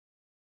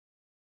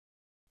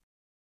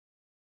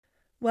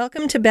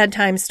Welcome to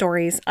Bedtime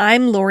Stories.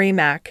 I'm Lori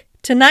Mack.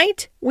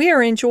 Tonight, we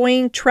are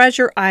enjoying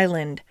Treasure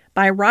Island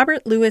by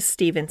Robert Louis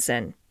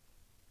Stevenson.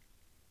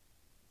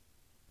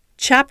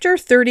 Chapter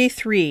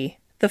 33,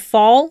 The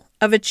Fall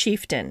of a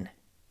Chieftain.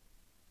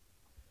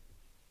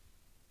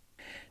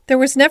 There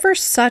was never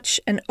such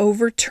an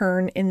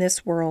overturn in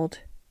this world.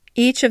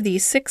 Each of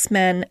these 6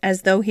 men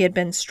as though he had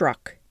been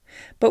struck.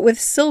 But with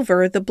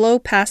Silver, the blow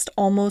passed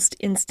almost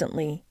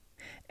instantly.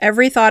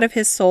 Every thought of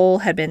his soul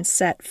had been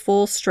set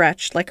full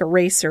stretch like a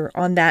racer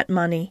on that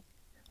money.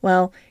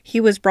 Well, he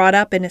was brought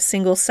up in a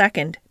single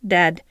second,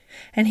 dead,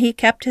 and he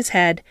kept his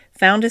head,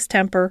 found his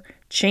temper,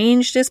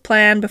 changed his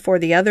plan before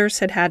the others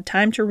had had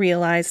time to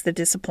realize the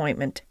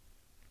disappointment.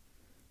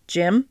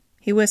 "Jim,"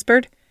 he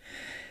whispered,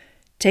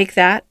 "take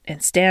that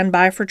and stand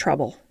by for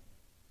trouble."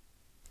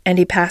 And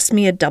he passed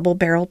me a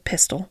double-barreled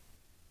pistol.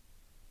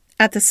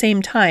 At the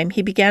same time,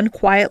 he began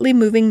quietly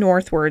moving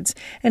northwards,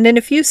 and in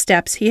a few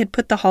steps he had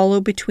put the hollow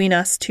between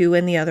us 2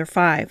 and the other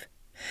 5.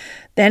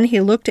 Then he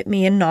looked at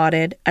me and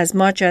nodded, as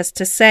much as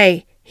to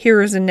say,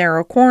 "Here is a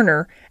narrow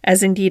corner,"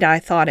 as indeed I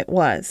thought it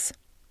was.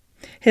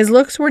 His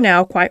looks were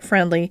now quite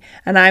friendly,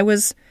 and I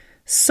was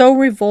so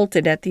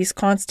revolted at these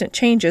constant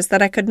changes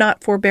that I could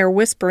not forbear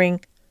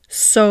whispering,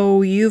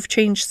 "So you've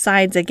changed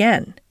sides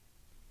again?"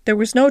 There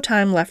was no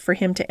time left for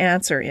him to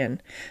answer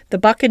in. The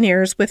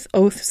buccaneers, with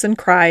oaths and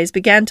cries,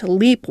 began to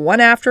leap one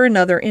after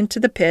another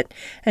into the pit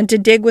and to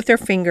dig with their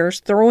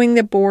fingers, throwing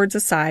the boards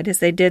aside as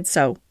they did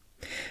so.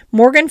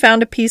 Morgan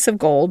found a piece of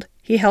gold.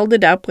 He held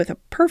it up with a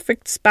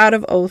perfect spout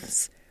of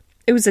oaths.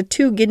 It was a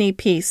 2-guinea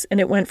piece, and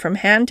it went from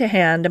hand to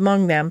hand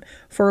among them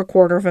for a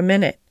quarter of a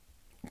minute.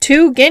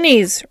 2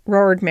 guineas,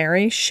 roared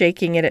Mary,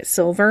 shaking it at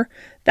Silver.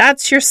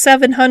 "That's your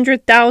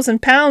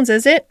 700,000 pounds,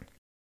 is it?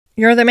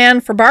 You're the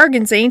man for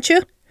bargains, ain't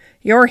you?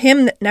 You're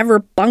him that never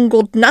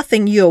bungled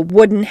nothing, you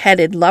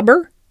wooden-headed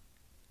lubber."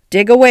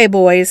 "Dig away,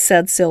 boys,"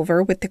 said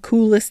Silver, with the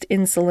coolest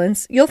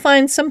insolence. "You'll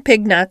find some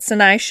pig nuts,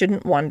 and I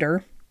shouldn't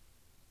wonder."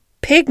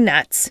 "Pig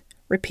nuts,"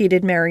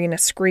 repeated Mary in a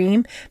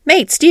scream.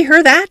 "Mates, do you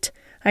hear that?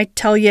 I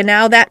tell you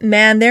now, that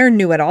man there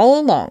knew it all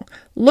along.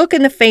 Look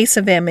in the face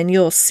of him, and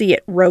you'll see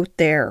it wrote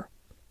there."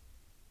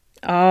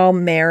 "Oh,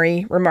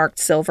 Mary," remarked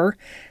Silver,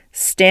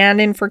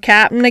 "standing for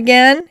captain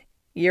again?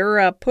 You're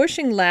a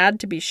pushing lad,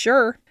 to be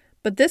sure."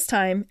 But this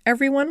time,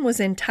 everyone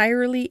was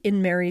entirely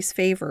in Mary's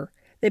favor.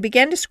 They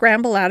began to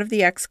scramble out of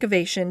the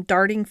excavation,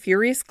 darting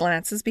furious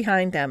glances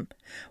behind them.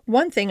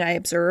 One thing I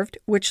observed,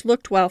 which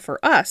looked well for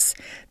us,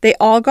 they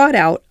all got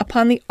out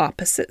upon the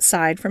opposite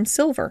side from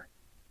Silver.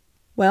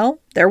 Well,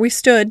 there we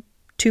stood,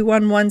 2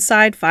 on one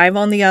side, 5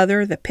 on the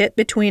other, the pit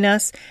between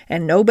us,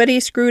 and nobody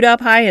screwed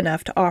up high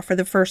enough to offer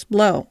the first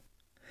blow.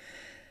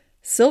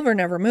 Silver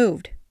never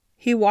moved.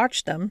 He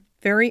watched them,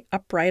 very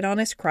upright on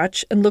his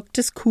crutch, and looked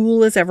as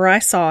cool as ever I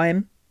saw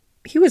him.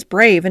 He was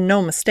brave and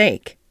no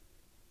mistake.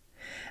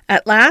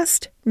 At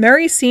last,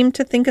 Mary seemed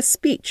to think a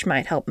speech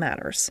might help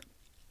matters.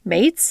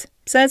 "Mates,"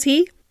 says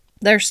he,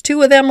 "there's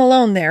 2 of them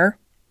alone there.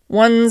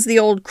 One's the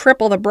old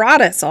cripple that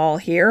brought us all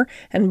here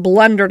and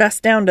blundered us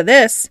down to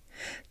this.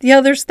 The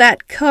other's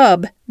that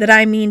cub that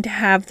I mean to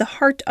have the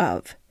heart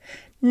of.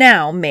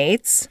 Now,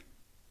 mates."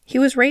 He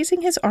was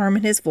raising his arm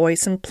in his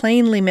voice and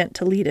plainly meant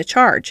to lead a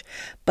charge.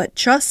 But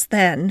just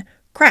then,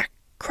 crack,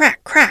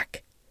 crack,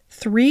 crack,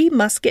 3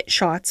 musket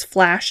shots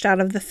flashed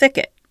out of the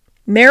thicket.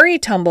 Mary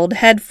tumbled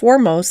head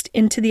foremost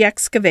into the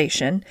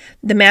excavation.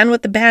 The man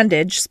with the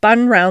bandage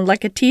spun round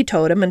like a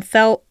teetotum and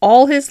fell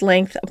all his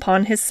length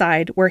upon his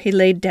side, where he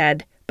lay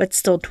dead, but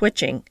still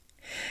twitching.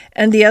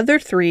 And the other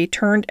 3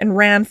 turned and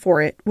ran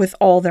for it with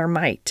all their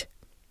might.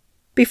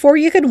 Before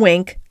you could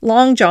wink,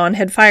 Long John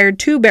had fired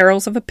 2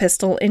 barrels of a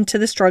pistol into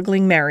the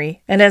struggling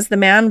Mary, and as the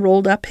man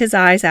rolled up his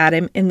eyes at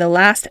him in the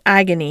last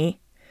agony,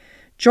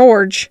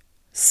 "George,"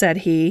 said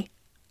he,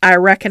 "I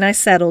reckon I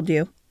settled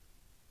you."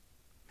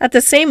 At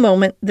the same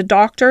moment, the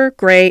doctor,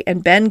 Gray,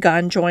 and Ben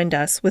Gunn joined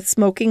us with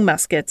smoking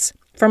muskets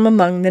from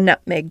among the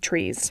nutmeg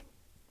trees.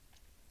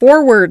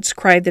 "Forwards,"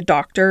 cried the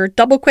doctor.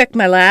 "Double quick,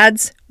 my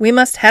lads. We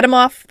must head 'em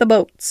off the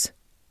boats."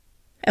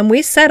 And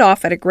we set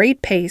off at a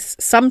great pace,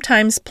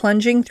 sometimes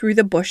plunging through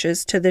the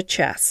bushes to the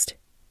chest.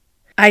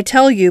 I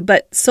tell you,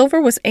 but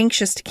Silver was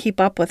anxious to keep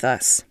up with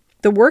us.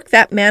 The work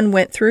that man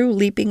went through,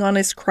 leaping on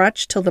his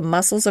crutch till the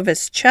muscles of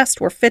his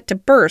chest were fit to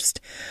burst,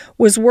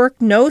 was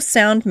work no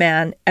sound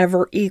man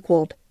ever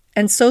equaled,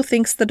 and so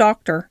thinks the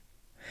doctor.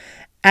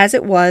 As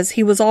it was,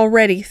 he was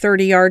already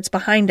 30 yards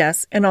behind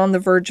us and on the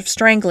verge of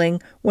strangling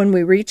when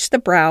we reached the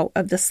brow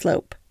of the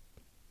slope.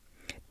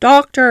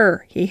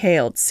 "Doctor," he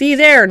hailed, "see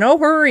there, no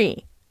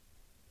hurry."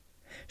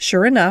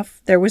 Sure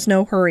enough, there was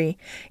no hurry.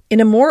 In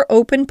a more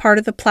open part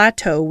of the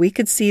plateau, we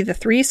could see the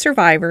 3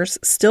 survivors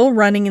still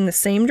running in the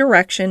same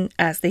direction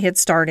as they had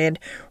started,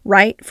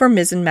 right for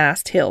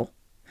Mizzenmast Hill.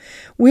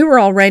 We were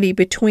already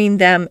between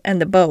them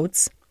and the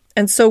boats,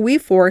 and so we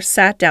 4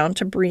 sat down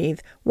to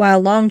breathe,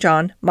 while Long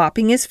John,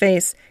 mopping his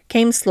face,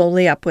 came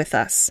slowly up with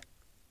us.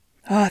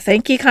 "Oh,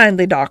 thank ye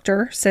kindly,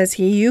 doctor," says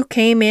he. "You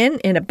came in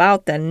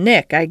about the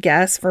nick, I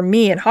guess, for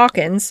me and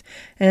Hawkins.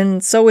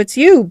 And so it's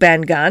you,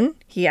 Ben Gunn,"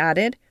 he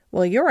added,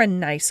 Well, you're a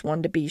nice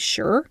one to be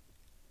sure."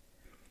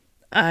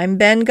 "I'm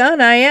Ben Gunn,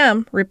 I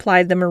am,"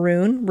 replied the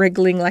maroon,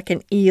 wriggling like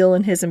an eel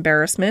in his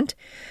embarrassment.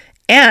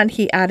 And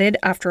he added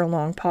after a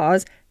long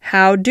pause,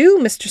 "How do,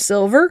 Mr.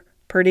 Silver?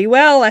 Pretty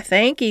well, I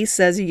thank'ee,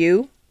 says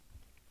you."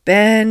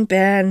 "Ben,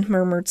 Ben,"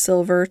 murmured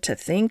Silver, "to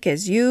think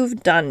as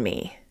you've done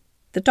me."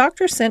 The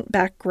doctor sent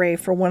back Gray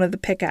for one of the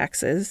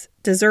pickaxes,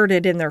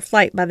 deserted in their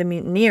flight by the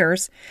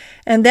mutineers,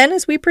 and then,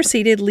 as we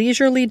proceeded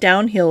leisurely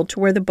downhill to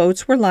where the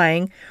boats were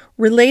lying,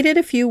 related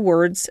a few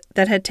words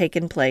that had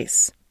taken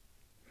place.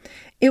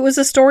 It was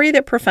a story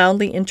that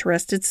profoundly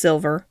interested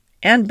Silver,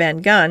 and Ben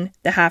Gunn,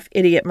 the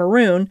half-idiot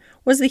maroon,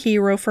 was the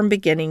hero from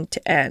beginning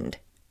to end.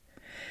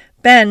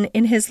 Ben,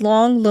 in his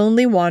long,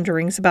 lonely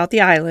wanderings about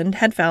the island,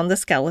 had found the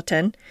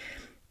skeleton.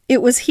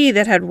 It was he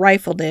that had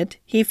rifled it.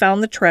 He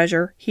found the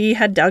treasure. He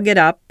had dug it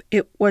up.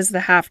 It was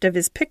the haft of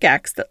his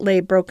pickaxe that lay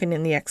broken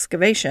in the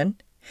excavation.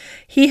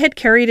 He had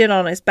carried it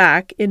on his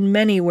back in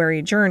many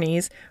weary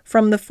journeys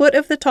from the foot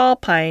of the tall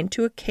pine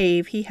to a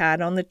cave he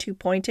had on the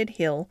two-pointed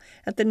hill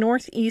at the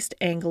northeast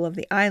angle of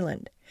the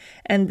island,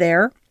 and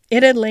there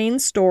it had lain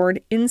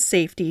stored in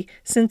safety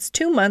since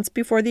 2 months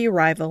before the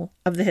arrival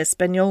of the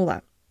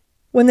Hispaniola.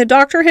 When the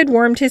doctor had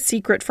wormed his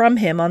secret from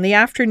him on the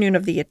afternoon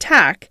of the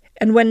attack,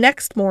 and when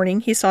next morning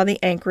he saw the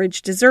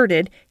anchorage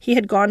deserted, he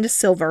had gone to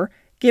Silver,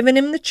 given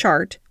him the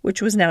chart,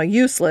 which was now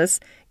useless,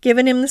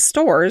 given him the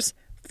stores,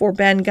 for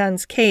Ben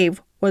Gunn's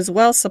cave was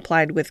well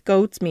supplied with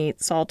goat's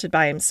meat salted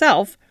by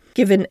himself,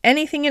 given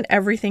anything and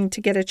everything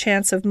to get a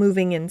chance of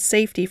moving in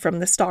safety from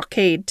the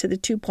stockade to the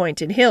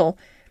two-pointed hill,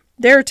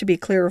 there to be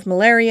clear of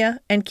malaria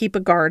and keep a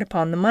guard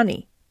upon the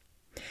money.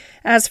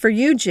 "As for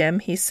you, Jim,"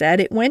 he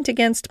said, "it went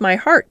against my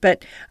heart,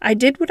 but I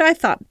did what I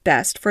thought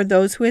best for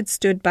those who had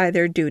stood by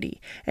their duty,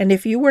 and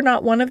if you were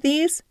not one of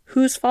these,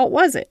 whose fault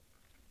was it?"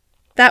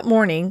 That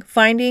morning,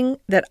 finding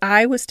that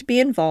I was to be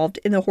involved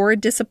in the horrid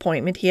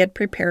disappointment he had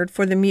prepared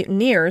for the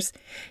mutineers,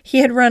 he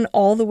had run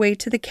all the way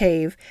to the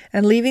cave,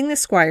 and leaving the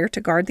squire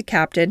to guard the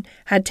captain,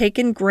 had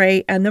taken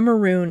Gray and the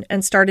maroon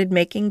and started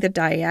making the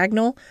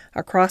diagonal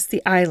across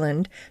the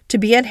island to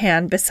be at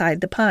hand beside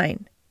the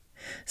pine.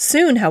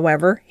 Soon,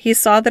 however, he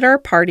saw that our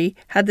party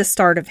had the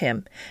start of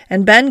him,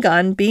 and Ben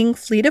Gunn, being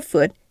fleet of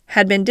foot,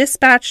 had been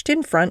dispatched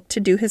in front to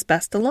do his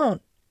best alone.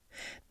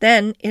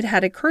 Then it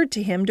had occurred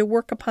to him to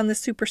work upon the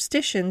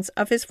superstitions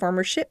of his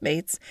former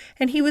shipmates,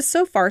 and he was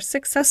so far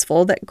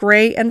successful that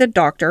Gray and the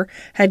doctor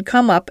had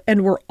come up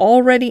and were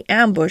already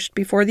ambushed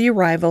before the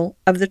arrival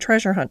of the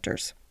treasure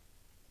hunters.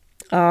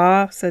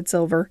 "Ah," said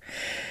Silver,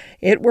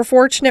 "it were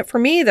fortunate for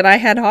me that I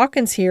had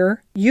Hawkins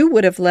here. You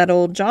would have let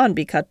old John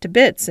be cut to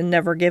bits and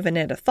never given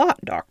it a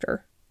thought,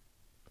 Doctor."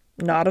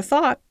 "Not a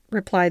thought,"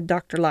 replied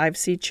Dr.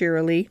 Livesey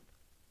cheerily.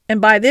 And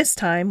by this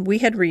time we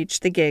had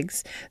reached the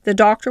gigs. The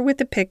doctor with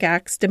the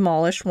pickaxe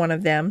demolished one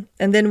of them,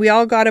 and then we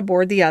all got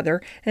aboard the other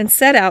and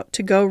set out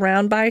to go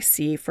round by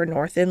sea for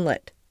North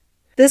Inlet.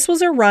 This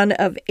was a run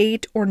of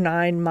 8 or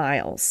 9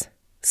 miles.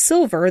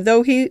 Silver,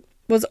 though he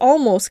was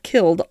almost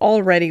killed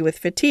already with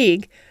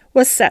fatigue,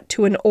 was set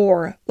to an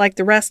oar, like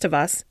the rest of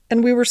us,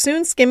 and we were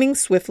soon skimming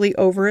swiftly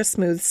over a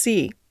smooth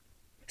sea.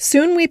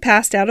 Soon we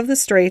passed out of the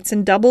straits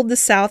and doubled the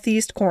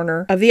southeast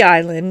corner of the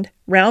island,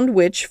 round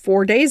which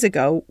 4 days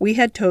ago we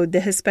had towed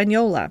the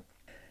Hispaniola.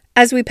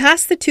 As we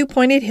passed the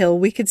two-pointed hill,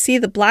 we could see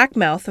the black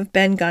mouth of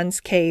Ben Gunn's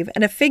cave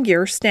and a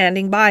figure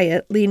standing by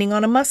it, leaning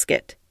on a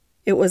musket.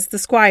 It was the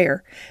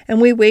squire,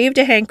 and we waved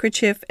a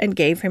handkerchief and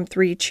gave him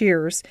 3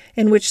 cheers,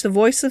 in which the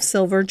voice of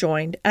Silver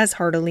joined as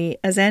heartily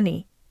as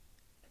any.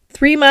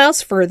 3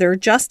 miles further,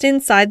 just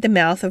inside the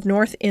mouth of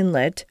North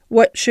Inlet,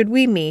 what should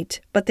we meet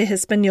but the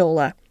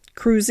Hispaniola,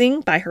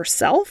 cruising by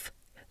herself?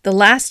 The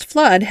last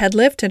flood had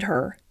lifted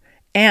her,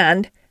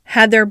 and,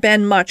 had there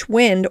been much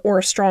wind or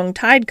a strong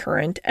tide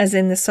current, as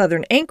in the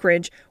southern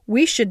anchorage,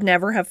 we should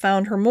never have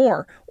found her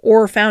more,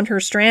 or found her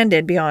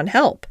stranded beyond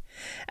help.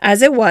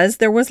 As it was,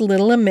 there was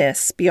little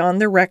amiss beyond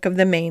the wreck of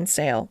the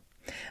mainsail.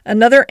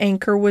 Another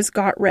anchor was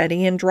got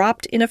ready and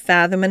dropped in 1.5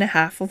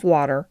 fathoms of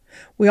water.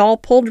 We all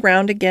pulled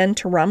round again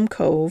to Rum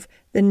Cove,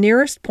 the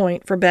nearest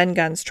point for Ben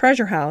Gunn's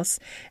treasure house,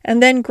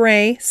 and then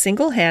Gray,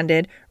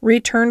 single-handed,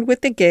 returned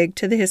with the gig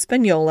to the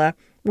Hispaniola,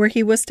 where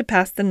he was to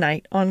pass the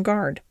night on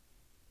guard.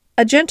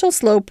 A gentle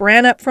slope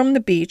ran up from the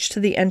beach to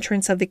the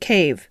entrance of the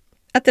cave.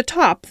 At the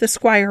top, the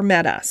squire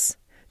met us.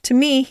 To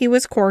me he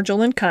was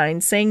cordial and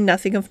kind, saying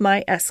nothing of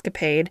my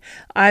escapade,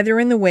 either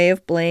in the way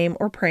of blame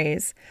or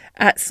praise.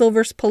 At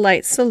Silver's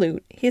polite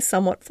salute he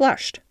somewhat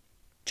flushed.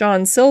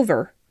 "John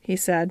Silver," he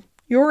said,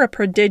 "you're a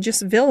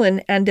prodigious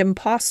villain and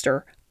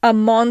impostor, a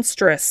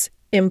monstrous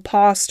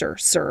impostor,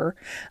 sir.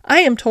 I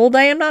am told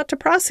I am not to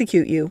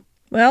prosecute you.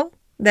 Well,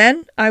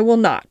 then, I will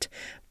not.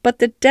 But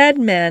the dead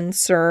men,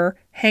 sir,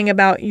 hang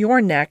about your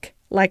neck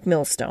like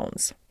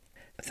millstones."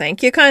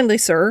 "Thank you kindly,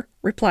 sir,"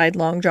 replied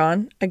Long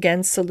John,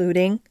 again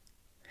saluting.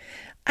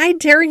 "I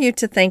dare you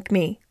to thank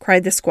me,"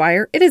 cried the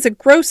squire. "It is a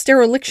gross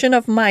dereliction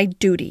of my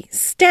duty.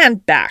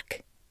 Stand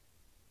back."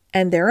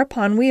 And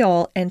thereupon we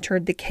all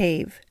entered the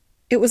cave.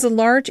 It was a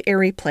large,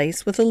 airy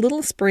place with a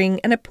little spring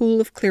and a pool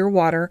of clear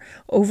water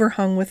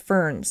overhung with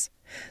ferns.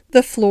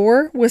 The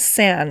floor was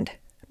sand.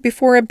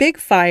 Before a big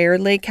fire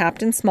lay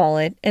Captain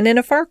Smollett, and in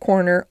a far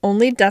corner,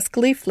 only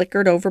duskily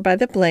flickered over by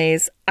the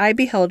blaze, I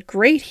beheld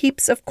great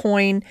heaps of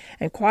coin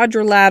and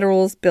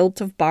quadrilaterals built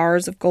of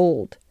bars of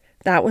gold.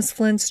 That was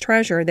Flint's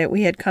treasure that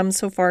we had come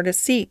so far to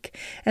seek,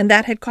 and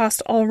that had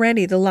cost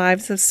already the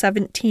lives of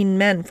 17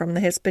 men from the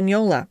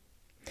Hispaniola.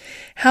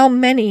 How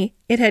many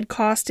it had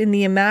cost in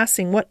the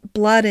amassing, what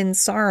blood and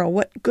sorrow,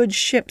 what good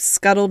ships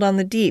scuttled on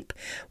the deep,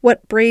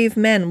 what brave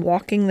men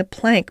walking the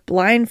plank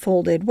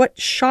blindfolded, what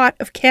shot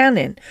of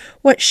cannon,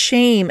 what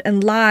shame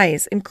and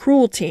lies and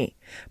cruelty,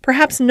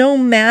 perhaps no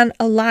man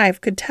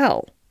alive could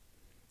tell.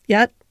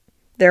 Yet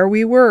there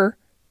we were.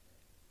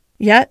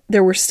 Yet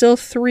there were still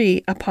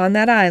 3 upon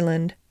that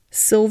island,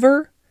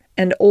 Silver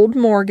and old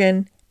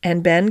Morgan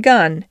and Ben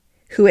Gunn,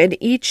 who had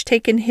each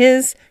taken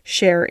his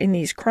share in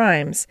these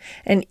crimes,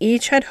 and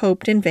each had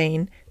hoped in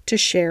vain to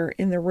share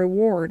in the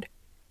reward.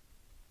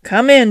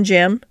 "Come in,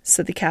 Jim,"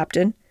 said the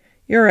captain.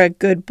 "You're a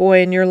good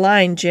boy in your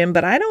line, Jim,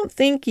 but I don't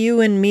think you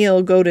and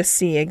me'll go to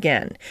sea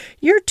again.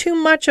 You're too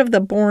much of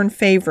the born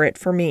favorite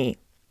for me.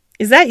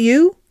 Is that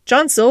you,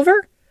 John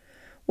Silver?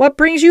 What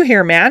brings you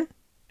here, man?"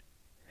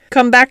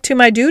 "Come back to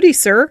my duty,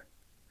 sir,"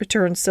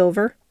 returned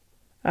Silver.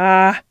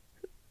 "Ah,"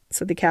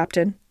 said the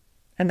captain,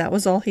 and that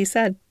was all he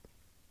said.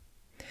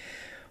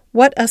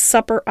 What a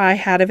supper I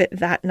had of it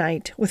that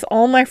night, with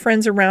all my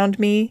friends around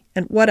me,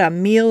 and what a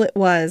meal it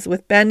was,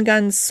 with Ben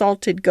Gunn's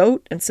salted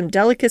goat and some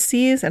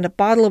delicacies and a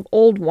bottle of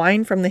old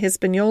wine from the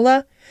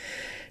Hispaniola.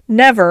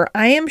 Never,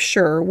 I am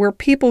sure, were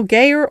people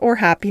gayer or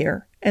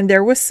happier, and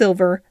there was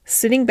Silver,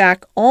 sitting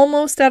back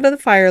almost out of the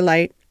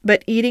firelight,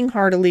 but eating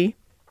heartily,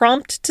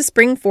 prompt to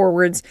spring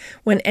forwards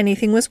when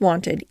anything was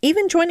wanted,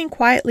 even joining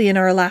quietly in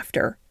our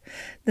laughter.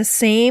 The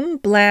same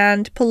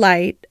bland,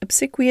 polite,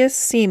 obsequious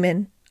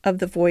seaman of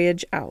the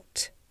voyage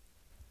out.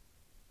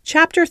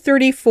 Chapter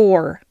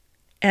 34.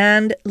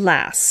 And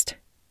last.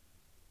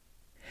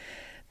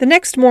 The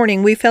next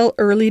morning we fell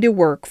early to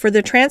work, for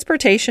the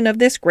transportation of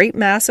this great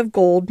mass of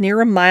gold near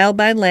a mile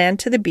by land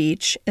to the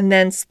beach, and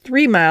thence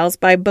 3 miles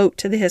by boat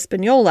to the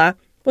Hispaniola,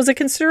 was a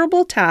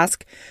considerable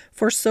task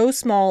for so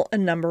small a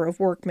number of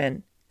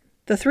workmen.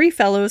 The 3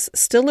 fellows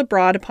still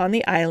abroad upon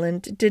the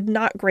island did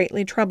not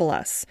greatly trouble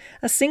us.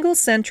 A single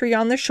sentry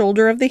on the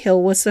shoulder of the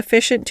hill was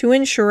sufficient to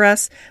ensure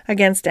us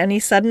against any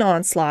sudden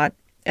onslaught,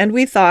 and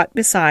we thought,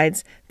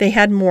 besides, they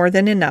had more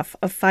than enough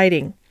of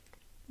fighting.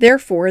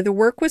 Therefore the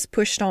work was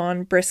pushed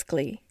on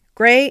briskly.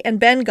 Gray and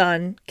Ben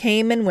Gunn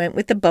came and went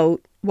with the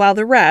boat, while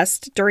the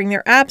rest, during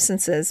their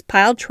absences,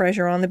 piled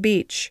treasure on the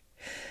beach.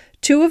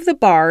 2 of the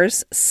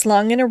bars,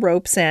 slung in a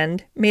rope's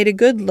end, made a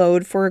good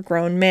load for a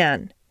grown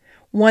man,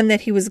 one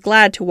that he was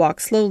glad to walk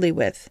slowly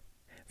with.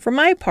 For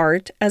my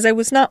part, as I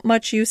was not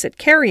much use at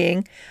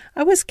carrying,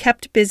 I was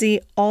kept busy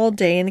all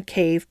day in the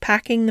cave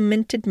packing the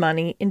minted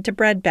money into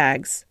bread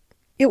bags.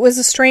 It was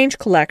a strange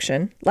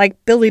collection,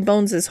 like Billy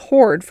Bones's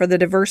hoard for the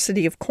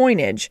diversity of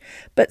coinage,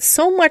 but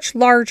so much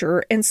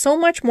larger and so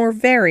much more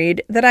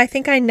varied that I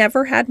think I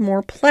never had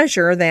more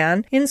pleasure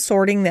than in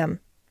sorting them.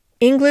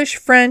 English,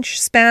 French,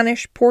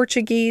 Spanish,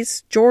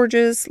 Portuguese,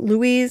 Georges,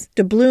 Louis,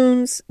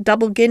 doubloons,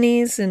 double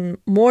guineas,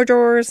 and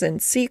Mordors and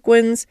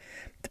sequins,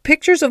 the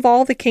pictures of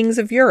all the kings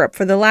of Europe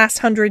for the last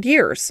 100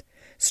 years,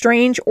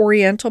 strange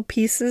oriental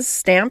pieces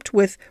stamped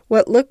with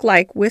what looked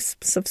like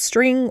wisps of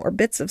string or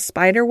bits of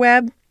spider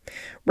web,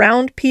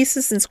 round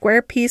pieces and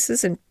square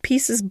pieces and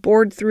pieces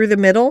bored through the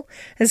middle,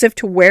 as if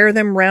to wear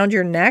them round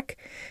your neck.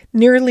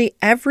 Nearly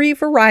every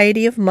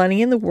variety of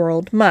money in the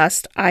world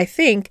must, I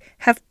think,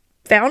 have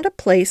found a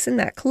place in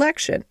that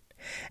collection.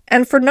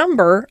 And for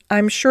number,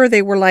 I'm sure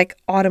they were like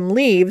autumn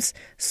leaves,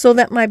 so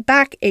that my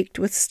back ached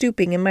with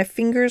stooping and my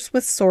fingers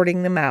with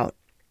sorting them out.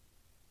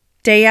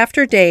 Day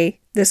after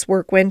day, this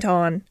work went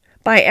on.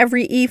 By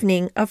every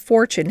evening, a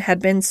fortune had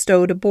been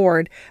stowed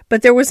aboard,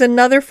 but there was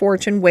another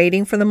fortune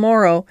waiting for the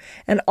morrow,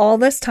 and all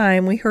this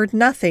time we heard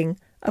nothing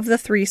of the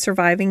 3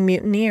 surviving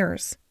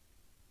mutineers.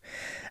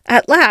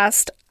 At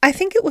last, I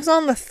think it was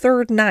on the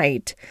 3rd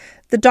night,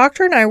 the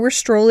doctor and I were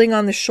strolling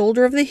on the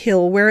shoulder of the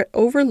hill where it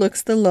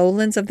overlooks the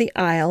lowlands of the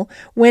isle,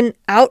 when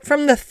out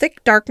from the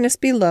thick darkness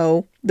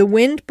below, the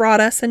wind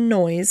brought us a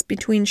noise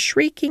between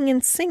shrieking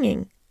and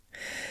singing.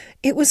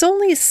 It was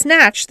only a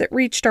snatch that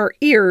reached our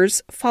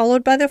ears,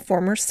 followed by the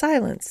former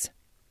silence.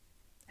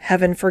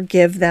 "Heaven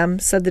forgive them,"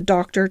 said the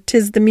doctor,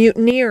 "'tis the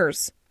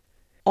mutineers."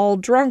 "All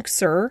drunk,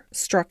 sir,"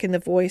 struck in the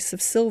voice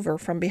of Silver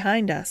from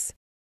behind us.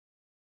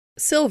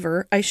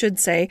 Silver, I should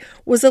say,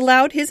 was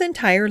allowed his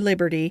entire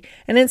liberty,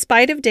 and in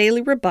spite of daily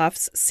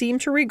rebuffs,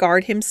 seemed to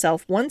regard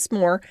himself once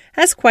more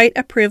as quite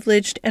a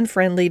privileged and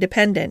friendly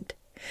dependent.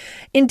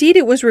 Indeed,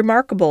 it was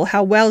remarkable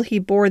how well he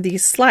bore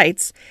these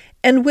slights,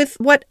 and with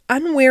what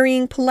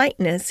unwearying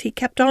politeness he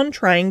kept on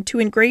trying to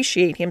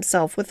ingratiate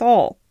himself with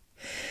all.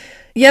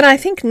 Yet I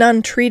think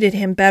none treated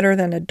him better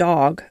than a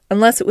dog,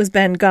 unless it was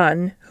Ben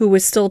Gunn, who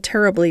was still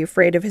terribly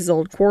afraid of his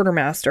old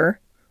quartermaster,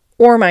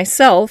 or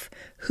myself,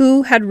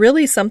 who had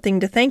really something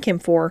to thank him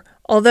for,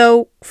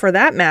 although, for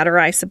that matter,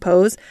 I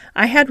suppose,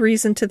 I had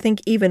reason to think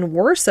even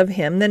worse of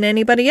him than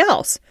anybody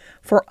else,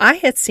 for I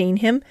had seen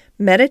him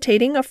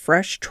meditating a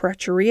fresh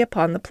treachery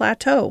upon the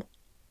plateau.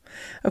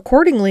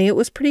 Accordingly, it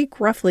was pretty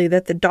gruffly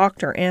that the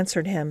doctor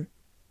answered him.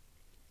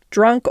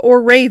 "Drunk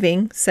or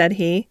raving," said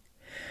he.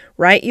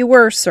 "Right you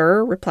were,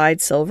 sir," replied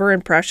Silver,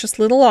 "and precious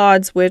little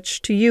odds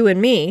which, to you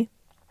and me—"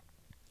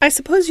 "I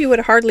suppose you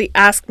would hardly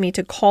ask me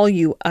to call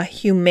you a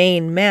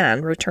humane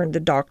man," returned the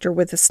doctor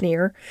with a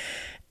sneer,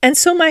 "and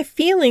so my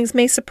feelings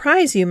may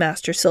surprise you,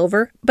 Master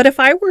Silver, but if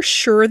I were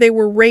sure they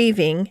were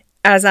raving,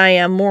 as I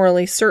am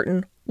morally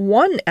certain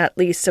one at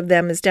least of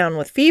them is down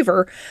with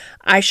fever,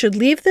 I should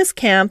leave this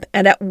camp,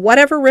 and at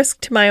whatever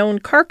risk to my own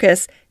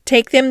carcass,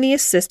 take them the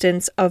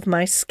assistance of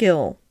my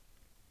skill."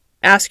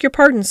 "Ask your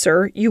pardon,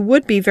 sir, you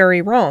would be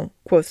very wrong,"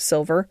 quoth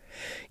Silver.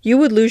 "You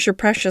would lose your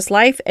precious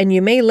life, and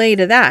you may lay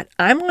to that.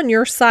 I'm on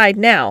your side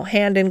now,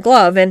 hand and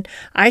glove, and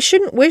I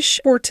shouldn't wish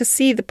for to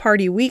see the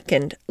party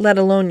weakened, let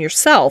alone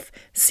yourself,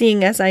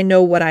 seeing as I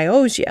know what I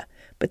owes you.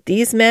 But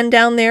these men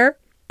down there,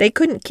 they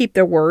couldn't keep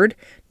their word,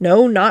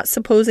 no, not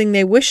supposing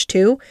they wished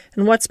to,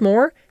 and what's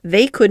more,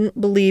 they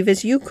couldn't believe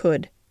as you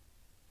could."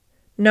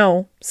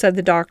 "No," said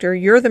the doctor,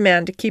 "you're the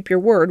man to keep your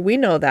word, we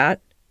know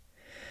that."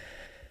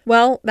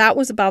 Well, that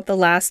was about the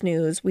last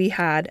news we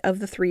had of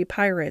the 3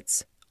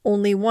 pirates.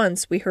 Only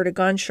once we heard a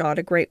gunshot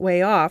a great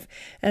way off,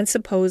 and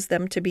supposed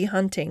them to be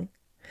hunting.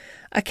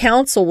 A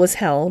council was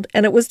held,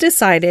 and it was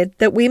decided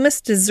that we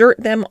must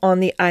desert them on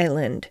the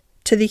island,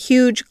 to the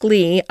huge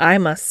glee, I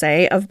must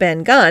say, of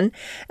Ben Gunn,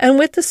 and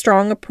with the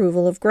strong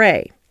approval of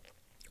Grey.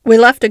 We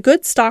left a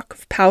good stock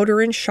of powder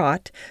and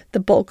shot,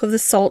 the bulk of the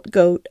salt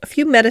goat, a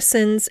few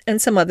medicines,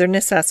 and some other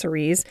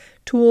necessaries,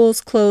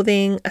 tools,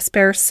 clothing, a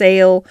spare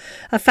sail,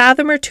 a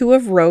fathom or 2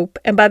 of rope,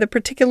 and by the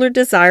particular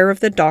desire of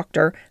the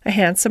doctor, a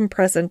handsome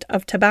present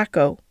of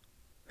tobacco.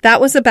 That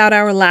was about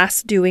our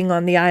last doing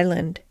on the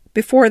island.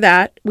 Before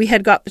that, we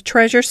had got the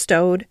treasure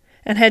stowed,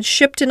 and had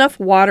shipped enough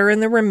water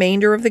and the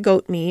remainder of the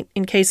goat meat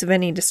in case of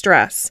any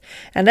distress,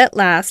 and at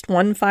last,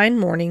 one fine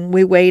morning,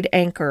 we weighed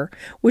anchor,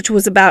 which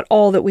was about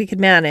all that we could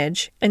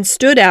manage, and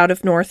stood out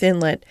of North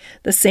Inlet,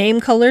 the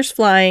same colours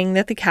flying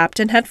that the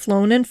captain had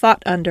flown and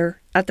fought under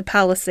at the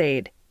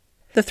Palisade.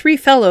 The 3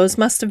 fellows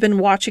must have been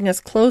watching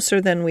us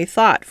closer than we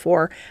thought,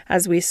 for,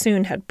 as we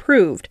soon had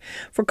proved,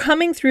 for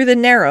coming through the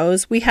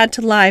Narrows, we had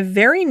to lie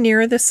very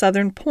near the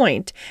southern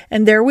point,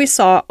 and there we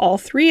saw all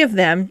 3 of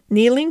them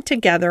kneeling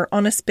together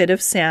on a spit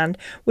of sand,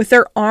 with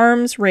their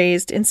arms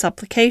raised in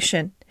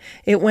supplication.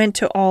 It went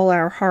to all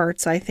our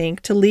hearts, I think,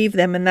 to leave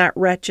them in that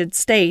wretched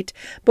state,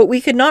 but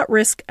we could not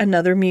risk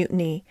another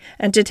mutiny,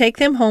 and to take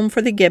them home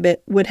for the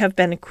gibbet would have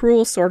been a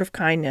cruel sort of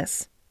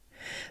kindness.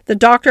 The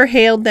doctor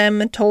hailed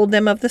them and told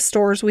them of the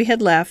stores we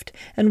had left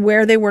and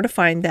where they were to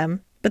find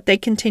them, but they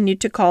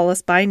continued to call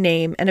us by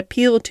name and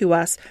appeal to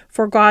us,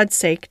 for God's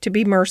sake, to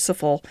be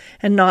merciful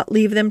and not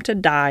leave them to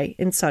die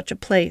in such a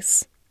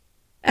place.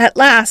 At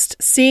last,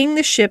 seeing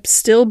the ship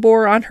still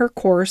bore on her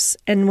course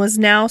and was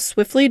now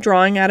swiftly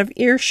drawing out of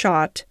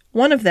earshot,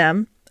 one of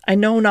them, I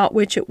know not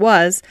which it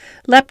was,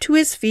 leapt to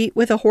his feet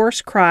with a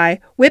hoarse cry,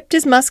 whipped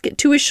his musket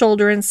to his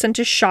shoulder, and sent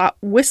a shot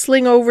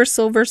whistling over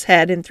Silver's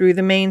head and through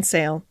the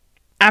mainsail.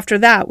 After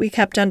that, we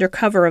kept under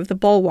cover of the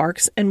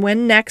bulwarks, and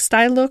when next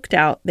I looked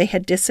out, they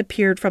had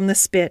disappeared from the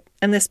spit,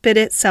 and the spit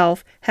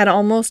itself had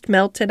almost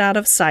melted out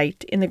of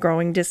sight in the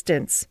growing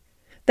distance.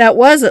 That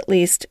was, at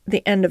least,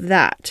 the end of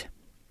that.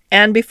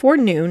 And before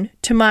noon,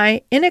 to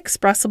my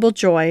inexpressible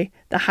joy,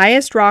 the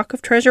highest rock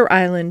of Treasure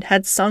Island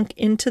had sunk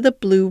into the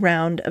blue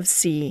round of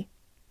sea.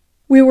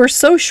 We were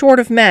so short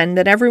of men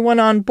that everyone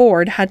on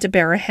board had to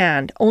bear a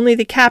hand, only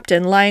the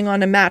captain lying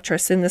on a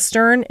mattress in the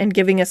stern and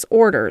giving us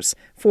orders,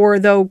 for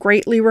though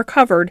greatly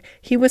recovered,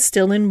 he was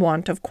still in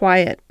want of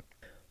quiet.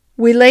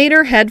 We laid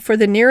our head for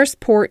the nearest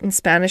port in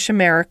Spanish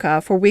America,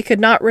 for we could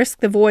not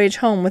risk the voyage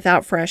home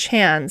without fresh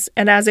hands,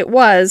 and as it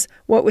was,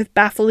 what with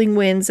baffling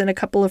winds and a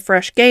couple of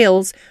fresh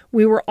gales,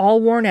 we were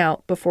all worn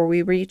out before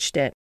we reached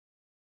it.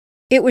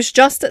 It was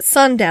just at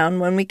sundown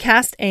when we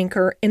cast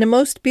anchor in a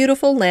most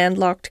beautiful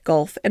landlocked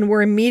gulf and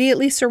were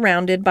immediately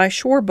surrounded by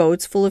shore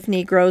boats full of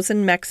Negroes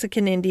and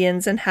Mexican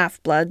Indians and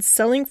half-bloods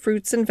selling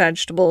fruits and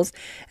vegetables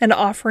and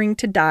offering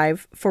to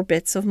dive for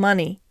bits of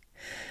money.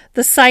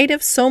 The sight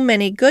of so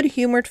many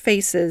good-humored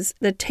faces,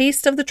 the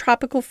taste of the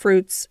tropical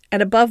fruits,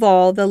 and above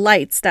all the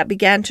lights that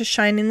began to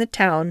shine in the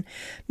town,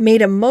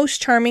 made a most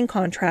charming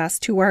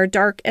contrast to our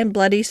dark and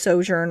bloody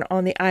sojourn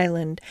on the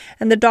island,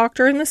 and the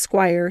doctor and the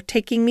squire,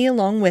 taking me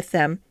along with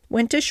them,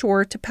 went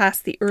ashore to pass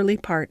the early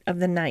part of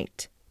the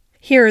night.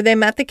 Here they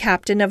met the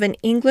captain of an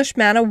English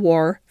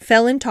man-of-war,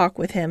 fell in talk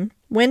with him,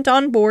 went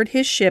on board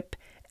his ship,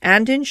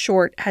 and in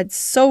short had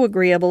so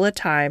agreeable a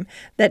time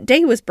that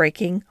day was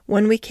breaking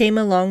when we came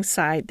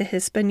alongside the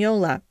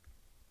Hispaniola.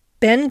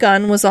 Ben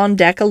Gunn was on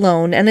deck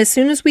alone, and as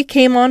soon as we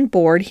came on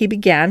board he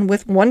began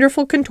with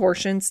wonderful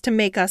contortions to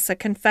make us a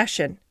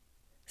confession.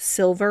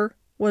 Silver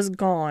was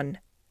gone.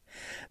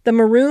 The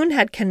Maroon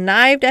had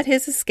connived at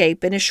his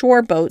escape in a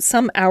shore boat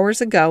some hours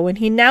ago, and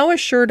he now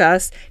assured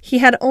us he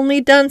had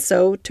only done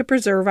so to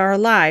preserve our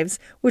lives,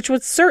 which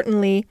would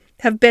certainly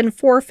have been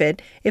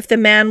forfeit if the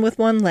man with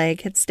one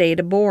leg had stayed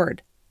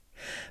aboard.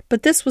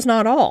 But this was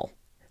not all.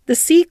 The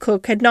sea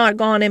cook had not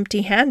gone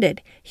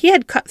empty-handed. He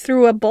had cut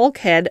through a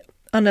bulkhead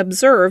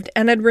unobserved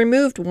and had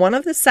removed one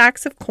of the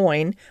sacks of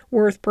coin,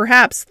 worth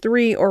perhaps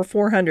 300 or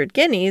 400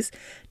 guineas,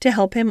 to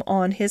help him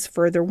on his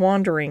further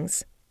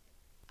wanderings.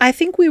 I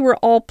think we were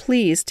all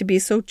pleased to be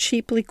so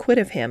cheaply quit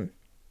of him.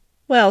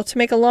 Well, to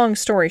make a long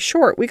story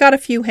short, we got a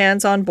few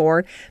hands on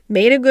board,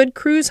 made a good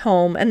cruise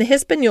home, and the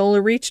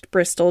Hispaniola reached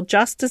Bristol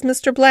just as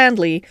Mr.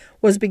 Blandley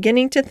was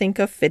beginning to think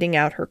of fitting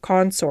out her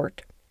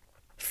consort.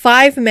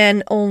 5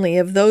 men only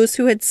of those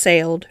who had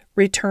sailed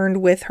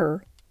returned with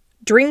her.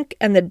 Drink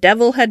and the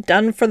devil had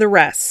done for the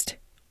rest,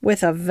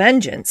 with a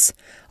vengeance,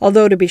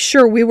 although to be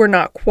sure we were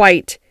not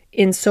quite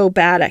in so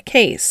bad a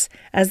case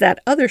as that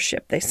other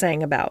ship they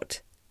sang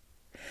about.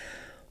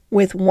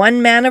 With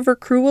 1 man of her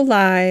crew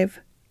alive,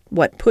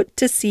 what put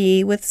to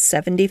sea with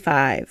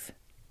 75.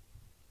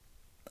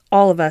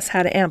 All of us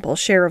had ample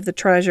share of the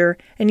treasure,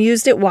 and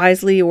used it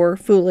wisely or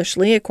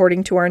foolishly,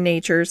 according to our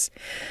natures.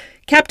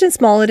 Captain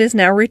Smollett is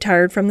now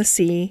retired from the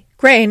sea.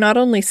 Gray not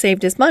only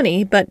saved his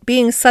money, but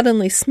being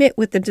suddenly smit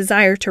with the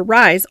desire to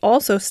rise,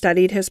 also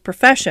studied his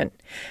profession,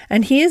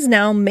 and he is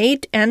now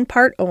mate and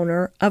part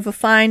owner of a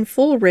fine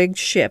full-rigged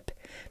ship,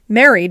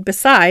 married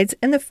besides,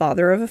 and the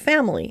father of a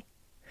family.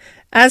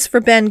 As for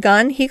Ben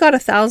Gunn, he got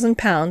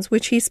 £1,000,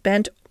 which he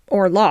spent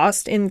or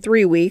lost in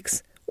 3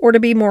 weeks, or to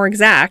be more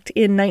exact,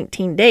 in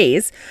 19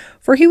 days,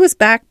 for he was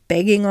back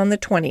begging on the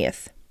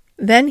 20th.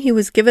 Then he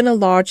was given a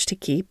lodge to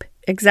keep,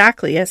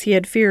 exactly as he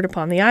had feared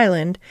upon the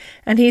island,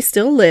 and he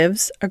still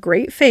lives, a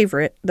great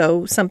favourite,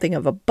 though something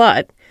of a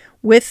butt,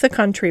 with the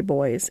country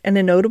boys, and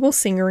a notable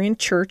singer in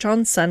church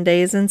on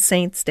Sundays and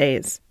saints'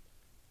 days.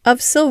 Of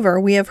Silver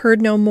we have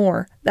heard no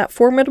more. That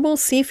formidable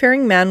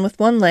seafaring man with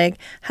one leg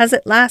has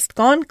at last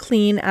gone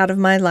clean out of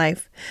my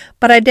life,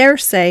 but I dare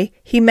say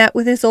he met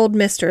with his old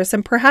mistress,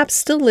 and perhaps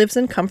still lives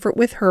in comfort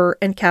with her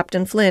and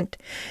Captain Flint.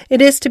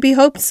 It is to be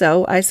hoped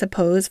so, I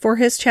suppose, for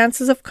his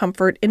chances of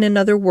comfort in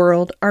another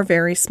world are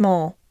very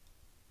small.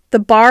 The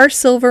bar,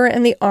 silver,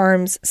 and the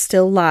arms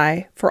still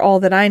lie, for all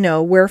that I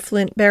know, where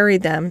Flint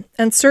buried them,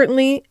 and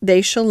certainly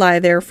they shall lie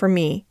there for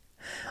me.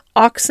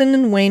 Oxen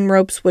and wain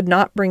ropes would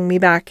not bring me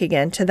back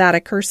again to that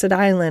accursed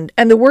island,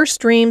 and the worst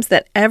dreams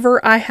that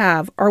ever I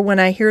have are when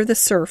I hear the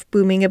surf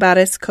booming about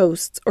its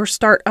coasts, or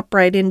start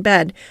upright in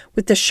bed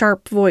with the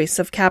sharp voice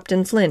of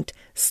Captain Flint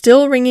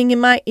still ringing in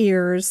my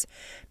ears,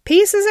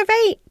 "Pieces of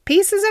 8!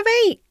 Pieces of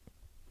 8!"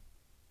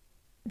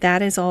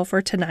 That is all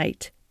for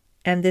tonight,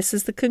 and this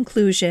is the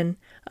conclusion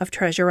of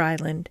Treasure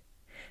Island.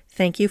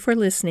 Thank you for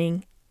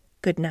listening.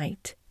 Good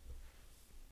night.